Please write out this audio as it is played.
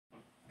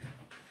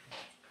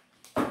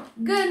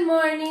Good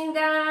morning,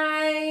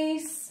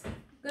 guys.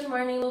 Good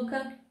morning,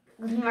 Luca.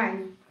 Good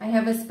morning. I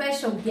have a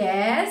special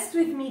guest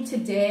with me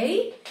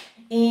today,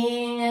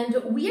 and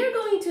we are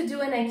going to do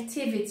an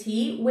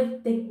activity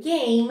with the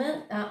game,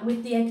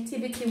 with the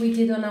activity we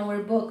did on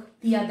our book,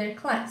 the other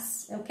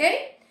class,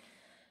 okay?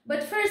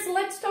 But first,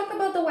 let's talk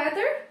about the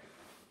weather.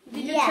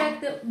 Did you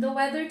check the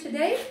weather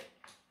today?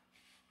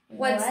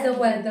 What's the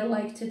weather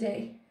like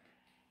today?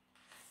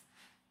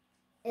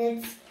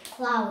 It's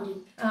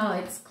cloudy. Oh,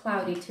 it's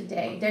cloudy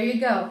today. There you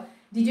go.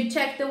 Did you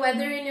check the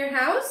weather in your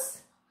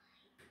house?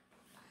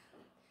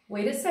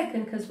 Wait a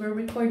second, because we're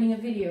recording a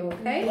video,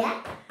 okay?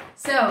 Yeah.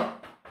 So,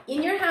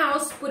 in your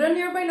house, put on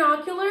your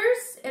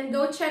binoculars and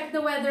go check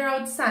the weather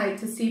outside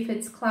to see if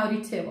it's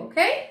cloudy too,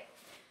 okay?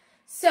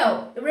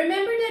 So,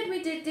 remember that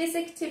we did this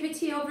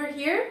activity over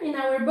here in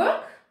our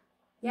book?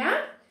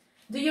 Yeah?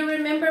 Do you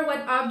remember what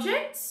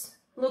objects?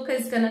 Luca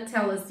is going to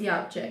tell us the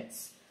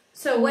objects.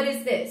 So, what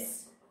is this?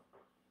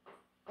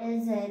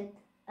 Is it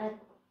a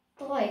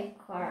toy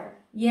car?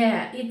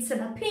 Yeah, it's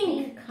a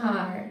pink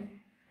car.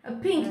 A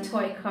pink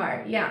toy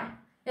car, yeah.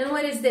 And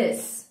what is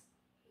this?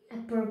 A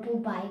purple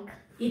bike.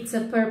 It's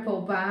a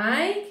purple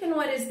bike. And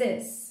what is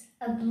this?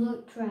 A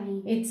blue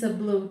train. It's a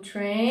blue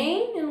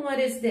train. And what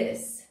is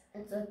this?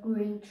 It's a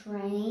green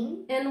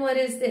train. And what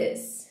is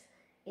this?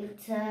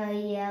 It's a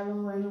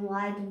yellow and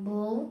white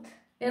boat.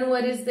 And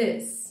what is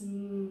this?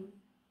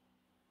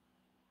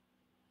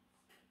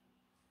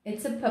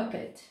 It's a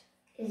puppet.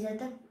 Is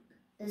it a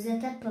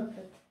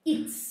puppet?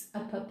 It's a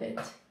puppet.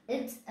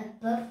 It's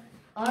a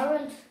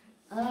orange,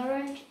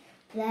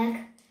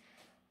 black,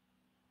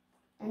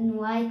 and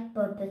white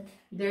puppet.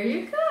 There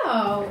you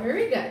go.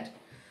 Very good.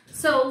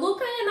 So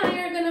Luca and I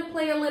are going to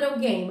play a little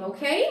game,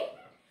 okay?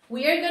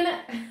 We are going to...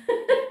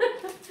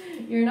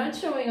 You're not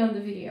showing on the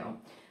video.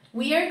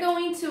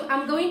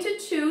 I'm going to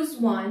choose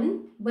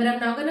one, but I'm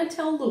not going to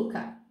tell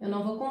Luca. Eu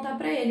não vou contar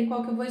pra ele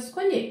qual que eu vou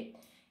escolher.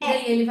 E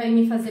aí ele vai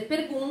me fazer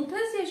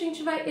perguntas e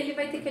ele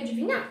vai ter que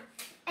adivinhar.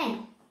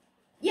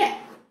 Yeah.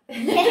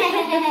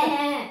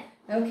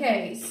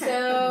 Okay,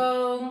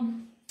 so,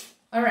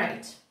 all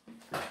right.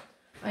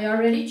 I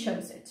already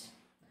chose it.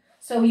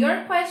 So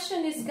your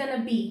question is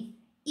gonna be,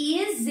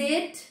 is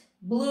it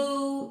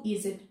blue?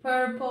 Is it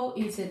purple?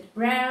 Is it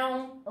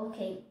brown?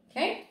 Okay.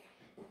 Okay.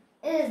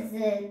 Is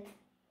it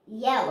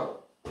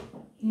yellow?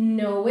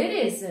 No, it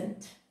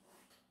isn't.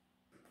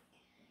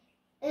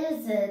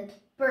 Is it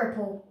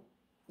purple?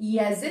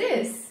 Yes, it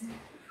is.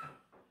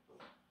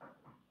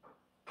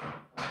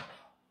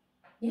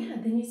 Yeah,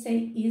 then you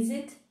say, is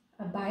it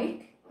a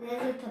bike? Is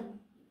it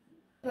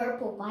a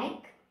purple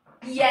bike?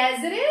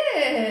 Yes, it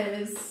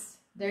is.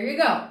 There you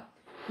go.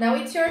 Now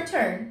it's your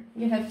turn.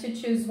 You have to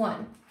choose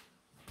one.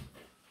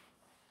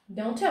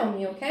 Don't tell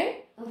me,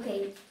 okay?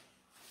 Okay.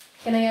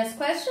 Can I ask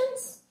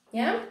questions?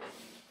 Yeah?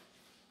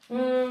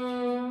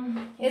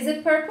 Is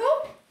it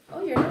purple?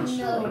 Oh, you're not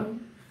sure.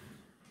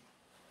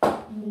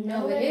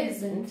 No, it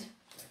isn't.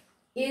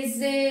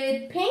 Is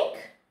it pink?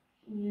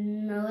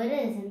 No, it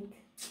isn't.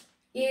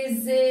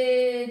 Is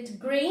it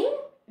green?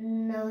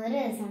 No, it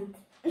isn't.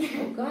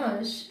 Oh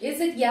gosh. Is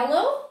it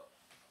yellow?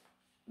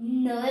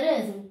 No, it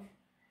isn't.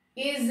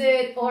 Is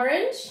it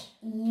orange?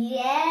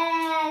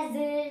 Yes,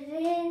 it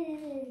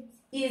is.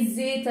 Is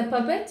it a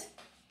puppet?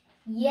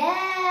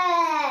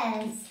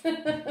 Yes.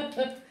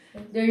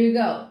 There you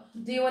go.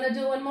 Do you want to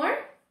do one more?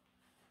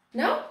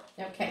 No?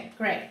 Okay,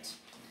 great.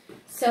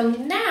 So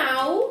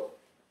now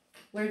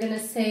we're going to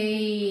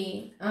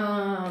say,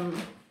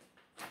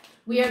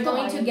 we are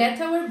going to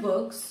get our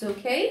books,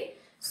 okay?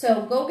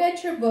 So go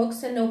get your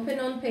books and open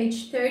on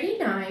page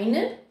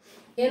 39.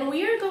 And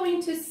we are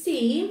going to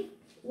see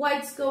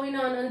what's going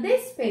on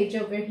this page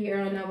over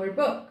here on our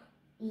book.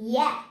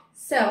 Yeah.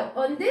 So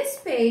on this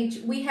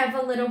page, we have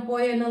a little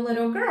boy and a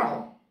little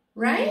girl,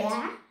 right?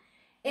 Yeah.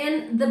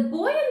 And the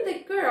boy and the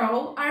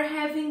girl are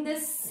having the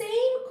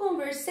same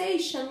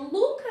conversation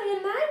Luca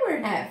and I were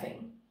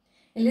having.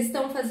 Eles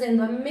estão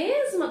fazendo a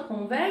mesma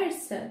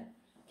conversa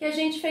que a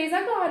gente fez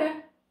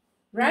agora,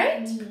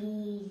 right?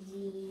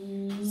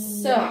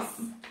 Yes. So,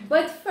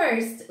 but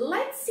first,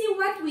 let's see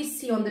what we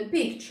see on the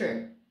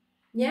picture.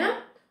 Yeah?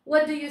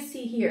 What do you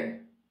see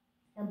here?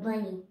 A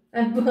bunny.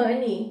 A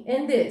bunny.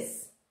 And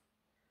this?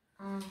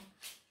 It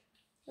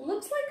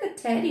looks like a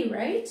teddy,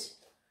 right?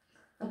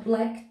 A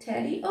black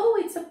teddy. Oh,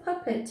 it's a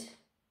puppet.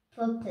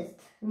 Puppet.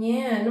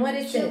 Yeah, and what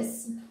is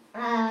this?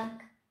 A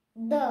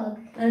dog.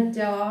 A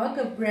dog,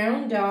 a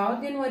brown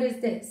dog. And what is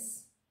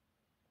this?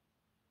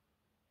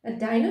 A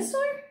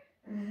dinosaur?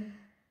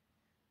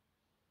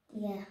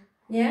 Yeah.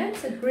 Yeah,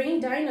 it's a green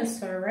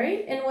dinosaur,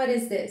 right? And what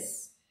is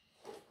this?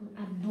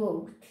 A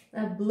boat.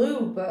 A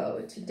blue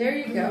boat. There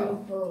you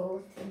go.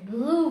 Boat. A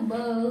blue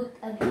boat.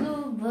 A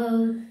blue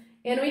boat.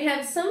 And we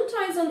have some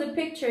toys on the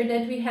picture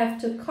that we have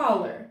to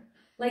color.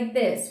 Like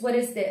this. What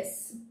is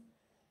this?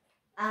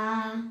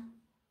 A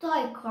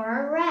toy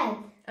car red.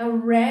 A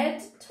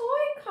red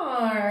toy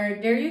car.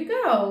 There you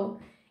go.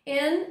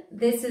 And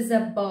this is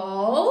a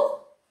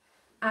ball,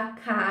 a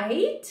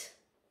kite,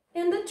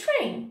 and a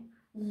train.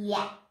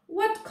 Yeah.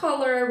 What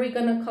color are we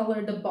gonna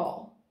color the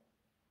ball?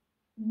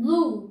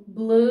 Blue.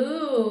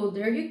 Blue,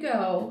 there you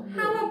go. Blue.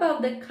 How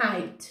about the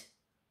kite?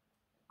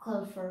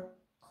 Colorful.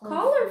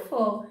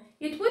 Colorful.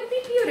 It would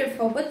be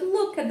beautiful, but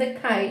look at the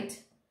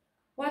kite.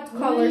 What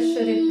color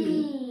should it be?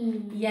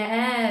 Green.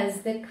 Yes,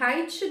 the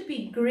kite should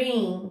be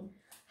green.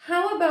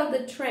 How about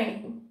the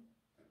train?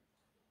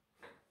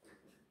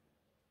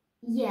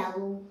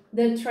 Yellow.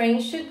 The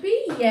train should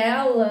be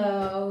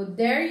yellow.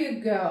 There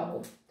you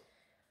go.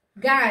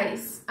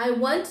 Guys, I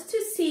want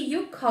to see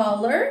you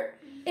color,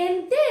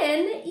 and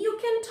then you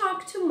can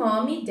talk to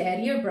mommy,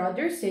 daddy, or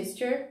brother,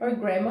 sister, or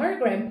grandma or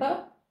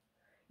grandpa.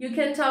 You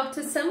can talk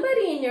to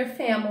somebody in your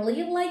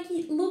family like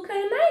Luca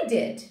and I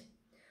did.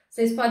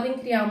 Vocês podem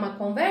criar uma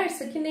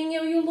conversa que nem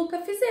eu e o Luca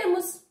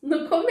fizemos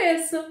no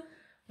começo,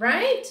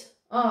 right?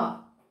 Oh,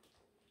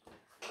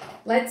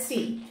 let's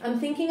see. I'm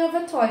thinking of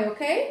a toy,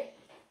 okay?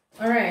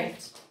 All right.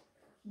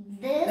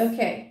 This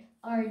Okay.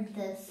 or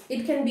this?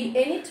 It can be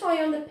any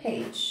toy on the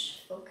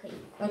page. Okay.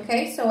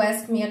 Okay, so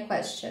ask me a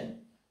question.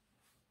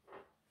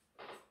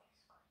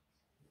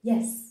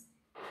 Yes.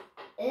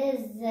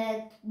 Is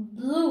it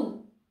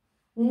blue?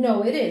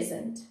 No, it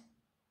isn't.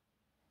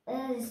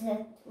 Is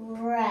it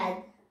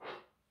red?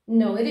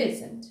 No, it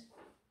isn't.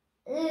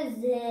 Is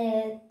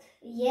it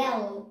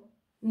yellow?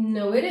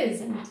 No, it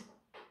isn't.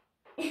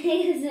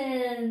 Is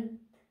it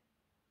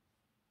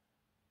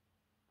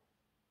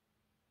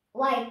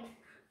white?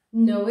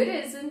 No, it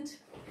isn't. Is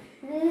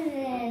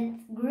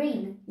it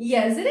green?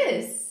 Yes, it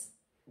is.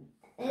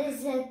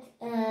 Is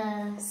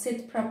it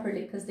Sit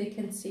properly because they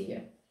can see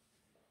you.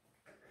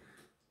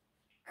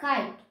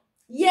 kite?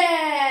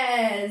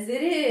 Yes,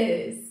 it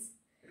is.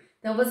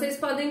 Então vocês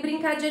podem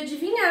brincar de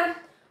adivinhar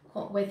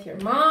with your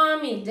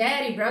mommy,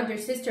 daddy, brother,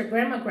 sister,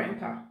 grandma,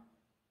 grandpa.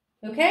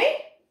 Okay?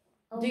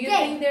 Do you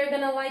think they're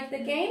gonna like the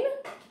game?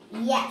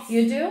 Yes.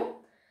 You do?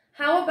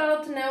 How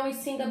about now we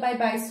sing a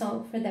bye-bye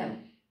song for them?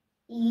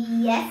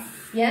 Yes.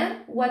 Yeah?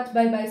 What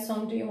bye-bye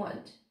song do you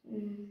want?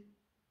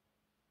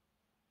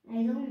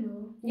 I don't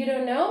know. You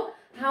don't know?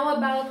 How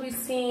about we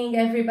sing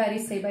Everybody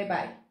Say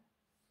Bye-Bye?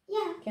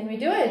 Yeah. Can we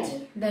do it?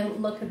 Okay.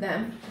 Then look at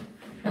them.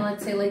 And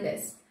let's say like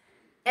this.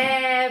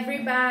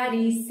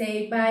 Everybody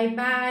say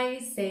bye-bye,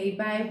 say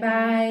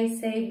bye-bye,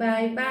 say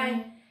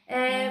bye-bye.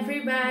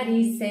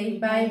 Everybody say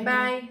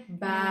bye-bye,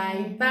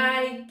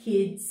 bye-bye,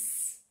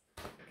 kids.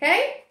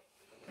 Okay?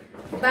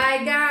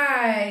 Bye,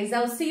 guys.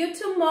 I'll see you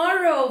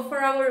tomorrow for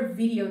our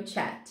video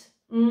chat.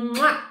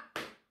 Mwah!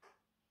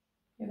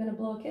 You're gonna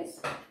blow a kiss?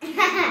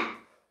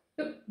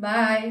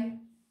 Bye.